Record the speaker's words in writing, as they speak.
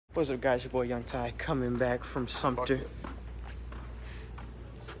What's up, guys? Your boy Young Ty coming back from Sumter.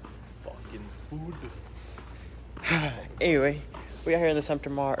 Fucking food. Anyway, we are here in the Sumter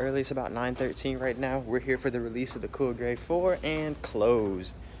Mall early. It's about 9:13 right now. We're here for the release of the Cool Grey 4 and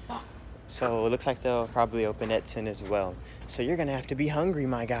clothes. So it looks like they'll probably open at 10 as well. So you're gonna have to be hungry,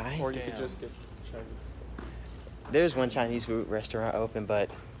 my guy. Or you could just get Chinese. There's one Chinese food restaurant open, but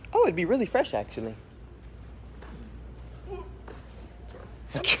oh, it'd be really fresh actually.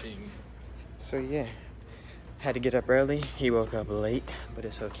 So yeah, had to get up early. He woke up late, but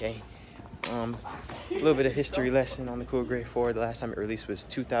it's okay. A little bit of history lesson on the Cool Grey 4. The last time it released was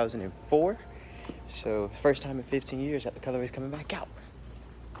 2004. So first time in 15 years that the colorway is coming back out.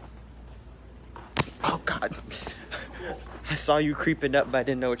 Oh God, I saw you creeping up, but I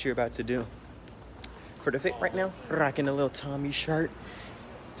didn't know what you were about to do. For the fit right now, rocking a little Tommy shirt,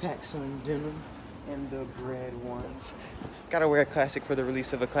 PacSun denim, and the bread ones. Gotta wear a classic for the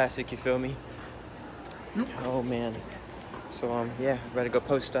release of a classic, you feel me? Oh man. So yeah, ready to go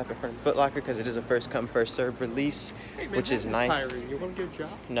post up in front of Foot Locker because it is a first come first serve release, Hey, man, which is nice. Tiring. You want to get a job?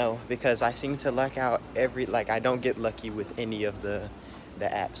 No, because I seem to luck out I don't get lucky with any of the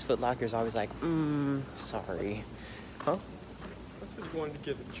apps. Foot Locker's always like, sorry. Huh? I said you wanted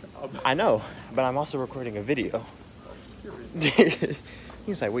to get a job. I know, but I'm also recording a video.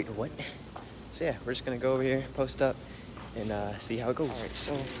 He's like, wait, what? So yeah, we're just gonna go over here, post up, and see how it goes. All right,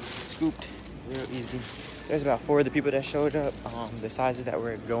 so scooped, real easy. There's about 4 of the people that showed up. The sizes that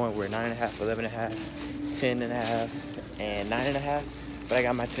we're going were 9.5, 11.5, 10.5, and 9.5. But I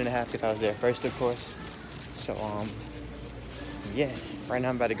got my 10.5 because I was there first, of course. So yeah, right now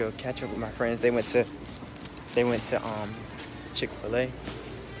I'm about to go catch up with my friends. They went to Chick-fil-A.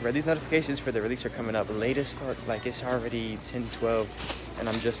 Bro, these notifications for the release are coming up late as fuck. Like it's already 10:12, and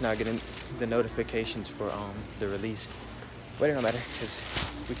I'm just now getting the notifications for the release. But it don't matter because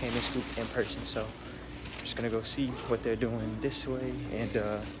we came in scoop in person. So I'm just gonna go see what they're doing this way and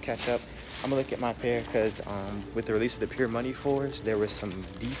catch up. I'm gonna look at my pair because with the release of the Pure Money 4s, there was some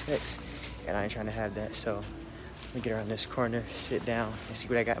defects, and I ain't trying to have that. So let me get around this corner, sit down, and see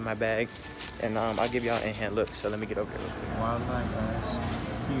what I got in my bag, and I'll give y'all an in-hand look. So let me get over here. Wildlife, guys.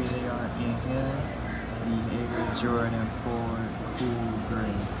 Here they are in hand. The Air Jordan 4 Cool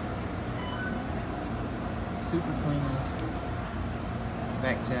Grey. Super clean.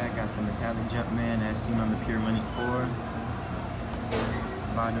 Back tag got the metallic Jumpman as seen on the Pure Money 4.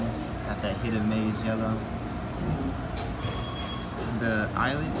 Bottoms got that Hit of Maze yellow. The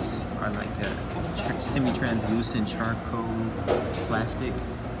eyelets are like a semi-translucent charcoal plastic.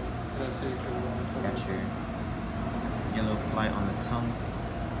 Got your yellow flight on the tongue.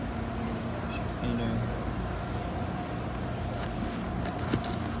 Got your inner.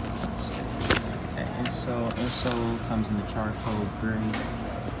 Look at that insole. Insole comes in the charcoal gray.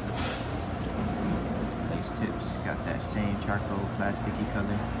 Lace tips got that same charcoal plasticky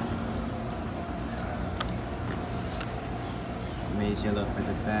color. Maze yellow for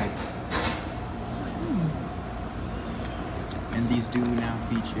the back. And these do now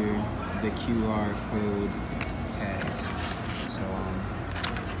feature the QR code tags. So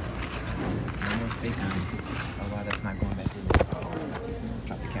no faking. Oh wow, that's not going back in. Oh,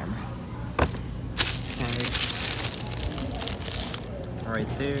 drop the camera. Tags. Right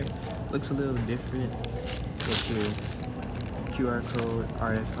there. Looks a little different. Got your QR code,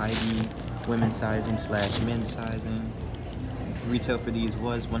 RFID, women's sizing / men's sizing. Retail for these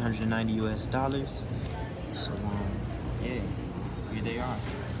was $190 US. So yeah, here they are.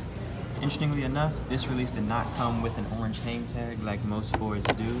 Interestingly enough, this release did not come with an orange hang tag like most 4s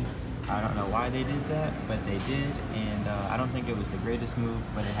do. I don't know why they did that, but they did, and I don't think it was the greatest move,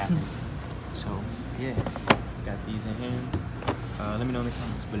 but it happened. So yeah, got these in hand. Let me know in the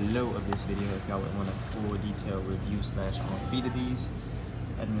comments below of this video if y'all would want a full detailed review / on feet of these.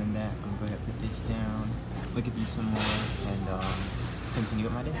 Other than that, I'm gonna go ahead and put this down, look at these some more, and continue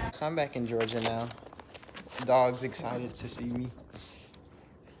with my day. So I'm back in Georgia now. Dog's excited to see me.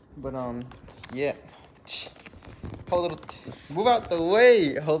 But yeah. Whole little move out the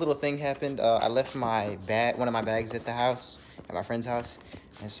way. A whole little thing happened. I left my bag, one of my bags at the house, at my friend's house,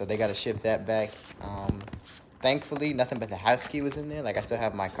 and so they gotta ship that back. Thankfully, nothing but the house key was in there. Like I still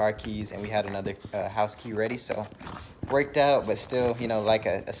have my car keys, and we had another house key ready, so worked out, but still, you know, like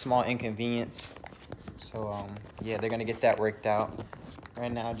a small inconvenience. So yeah, they're gonna get that worked out.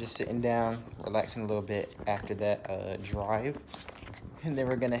 Right now, just sitting down, relaxing a little bit after that drive. And then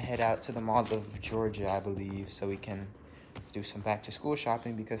we're gonna head out to the Mall of Georgia, I believe, so we can do some back to school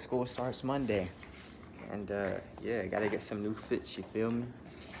shopping because school starts Monday. And yeah, gotta get some new fits, you feel me?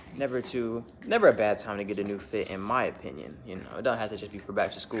 never a bad time to get a new fit, in my opinion. You know, it don't have to just be for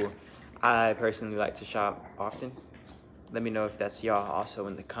back to school. I personally like to shop often. Let me know if that's y'all also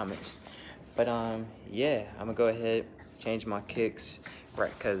in the comments. But yeah, I'm gonna go ahead, change my kicks,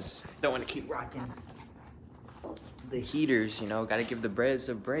 right? Cause don't want to keep rocking the heaters. You know, gotta give the breads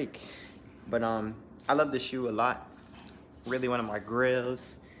a break. But I love this shoe a lot. Really one of my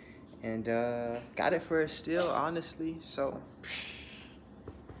grails, and got it for a steal, honestly. So,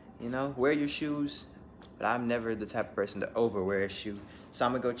 you know, wear your shoes, but I'm never the type of person to overwear a shoe. So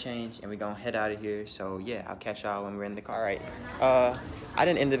I'm gonna go change and we're gonna head out of here. So yeah, I'll catch y'all when we're in the car. All right, I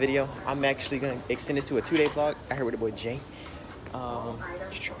didn't end the video. I'm actually gonna extend this to a 2-day vlog. I heard with the boy Jay.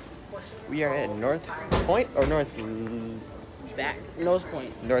 We are at North Point or North Point.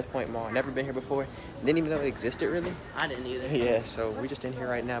 North Point Mall. Never been here before. Didn't even know it existed really. I didn't either. Yeah, so we're just in here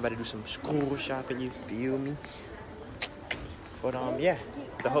right now, about to do some school shopping. You feel me? But yeah,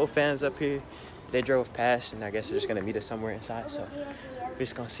 the whole fam's up here. They drove past, and I guess they're just gonna meet us somewhere inside. So we're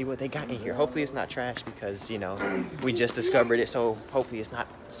just gonna see what they got in here. Hopefully it's not trash because, you know, we just discovered it. So hopefully it's not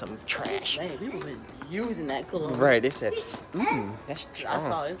some trash. Man, people been using that cologne. Right? They said, that's I strong.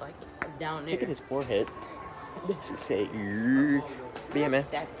 saw it's like down there. Look at his forehead. She said, but yeah, man.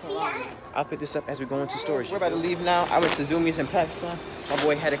 I'll pick this up as we go into storage. We're about to leave now. I went to Zoomies and PacSun. My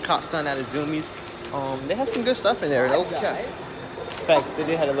boy had a caught son out of Zoomies. They had some good stuff in there. No cap. Facts. They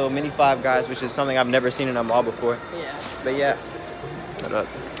did had a little mini Five Guys, which is something I've never seen in a mall before. Yeah. But yeah. Hold up.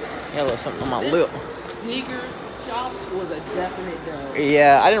 Yeah, a little something on my lip. Sneaker shops was a definite dub.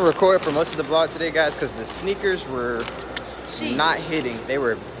 Yeah, I didn't record for most of the vlog today, guys, because the sneakers were not hitting. They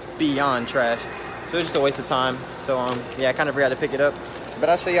were beyond trash. So it was just a waste of time. So yeah, I kind of forgot to pick it up. But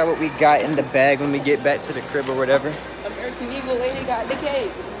I'll show y'all what we got in the bag when we get back to the crib or whatever. American Eagle lady got the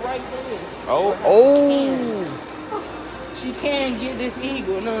cake right there. Oh. She can get this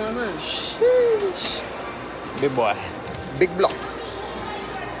eagle, no. Sheesh. Big boy. Big block.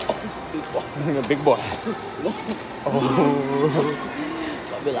 Big boy. Oh.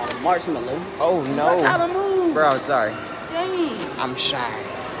 So I'll be like a marshmallow. Oh no. That's how to move. Bro, I'm sorry. Dang. I'm shy.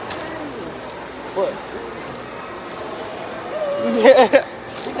 What? Yeah.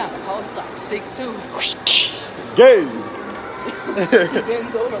 He's not tall, he's like 6'2". Gay. He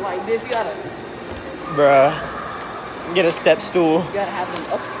bends over like this, you gotta... Bruh. Get a step stool. You gotta have them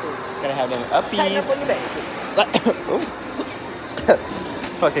upstairs. Gotta have them uppies. Tighten up on your basket.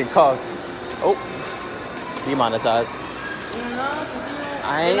 Fucking cocked. Oh. Demonetized. No,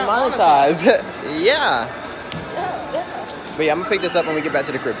 I ain't monetized. Yeah. Yeah. But yeah, I'm gonna pick this up when we get back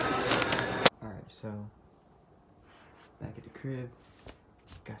to the crib. Alright, so back at the crib.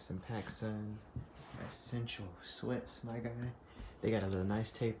 Got some PacSun Essential Sweats, my guy. They got a little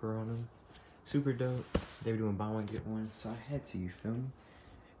nice taper on them. Super dope. They were doing buy one get one, so I had to, you feel me?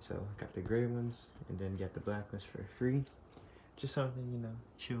 So got the gray ones and then got the black ones for free. Just something, you know,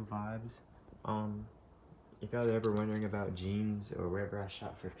 chill vibes. If y'all are ever wondering about jeans or wherever I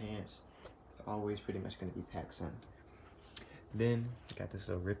shop for pants, it's always pretty much gonna be PacSun. Then got this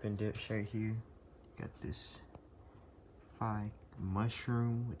little rip and dip shirt here. Got this Phi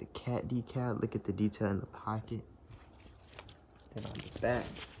mushroom with the cat decal. Look at the detail in the pocket. Then on the back,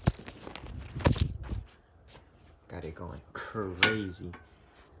 got it going crazy.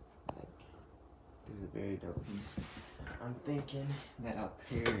 Like, this is a very dope piece. I'm thinking that I'll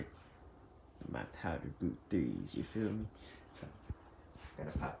pair it with my powder blue 3s, you feel me? So,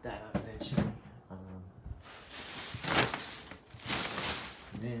 gotta pop that out eventually.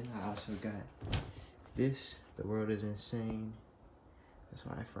 Then I also got this, The World Is Insane. That's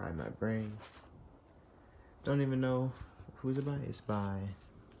why I fried my brain. Don't even know who's it by. It's by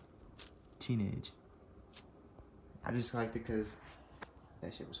Teenage. I just liked it because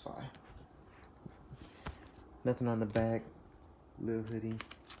that shit was fire. Nothing on the back. Little hoodie.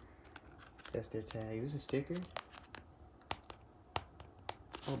 That's their tag. Is this a sticker?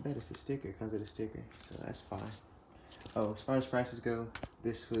 Oh, I bet it's a sticker. It comes with a sticker. So that's fine. Oh, as far as prices go,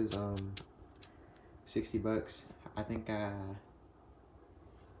 this was 60 bucks. I think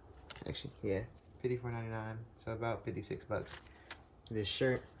actually, yeah, $54.99. So about 56 bucks. This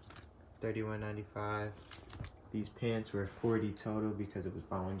shirt, $31.95. These pants were $40 total because it was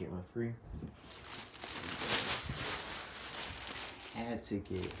buy one get one free. Had to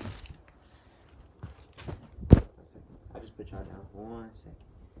get. I just put y'all down for 1 second.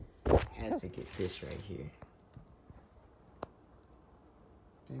 Had to get this right here.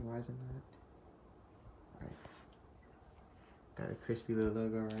 Dang, why is it not? Alright. Got a crispy little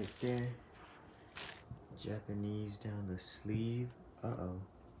logo right there. Japanese down the sleeve. Uh-oh.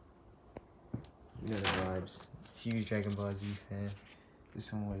 You know the vibes. Huge Dragon Ball Z fan.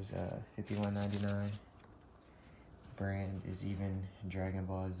 This one was $51.99. Brand is even Dragon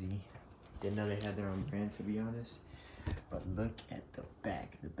Ball Z. Didn't know they had their own brand, to be honest. But look at the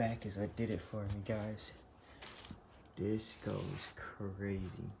back. The back is what did it for me, guys. This goes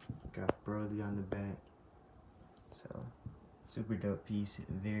crazy. Got Broly on the back. So, super dope piece.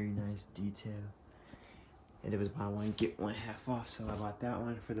 Very nice detail. And it was buy one, get one half off. So I bought that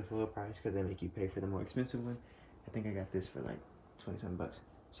one for the full price because they make you pay for the more expensive one. I think I got this for like 20-something bucks.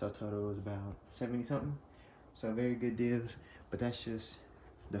 So total was about 70-something. So very good deals. But that's just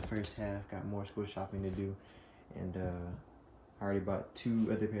the first half. Got more school shopping to do. And I already bought 2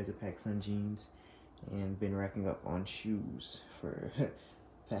 other pairs of PacSun jeans. And been racking up on shoes for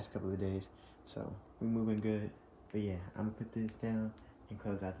past couple of days. So we're moving good. But yeah, I'm gonna put this down and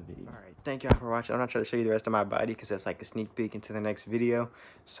close out the video. All right, thank y'all for watching. I'm not trying to show you the rest of my body because that's like a sneak peek into the next video.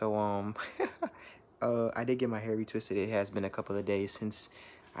 So I did get my hair retwisted. It has been a couple of days since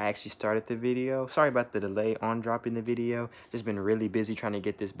I actually started the video. Sorry about the delay on dropping the video. Just been really busy trying to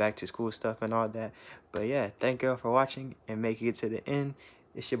get this back to school stuff and all that. But yeah, thank y'all for watching and making it to the end.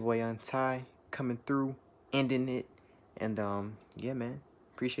 It's your boy Young Ty coming through, ending it. And yeah, man,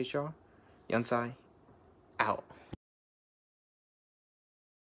 appreciate y'all. Young Ty out.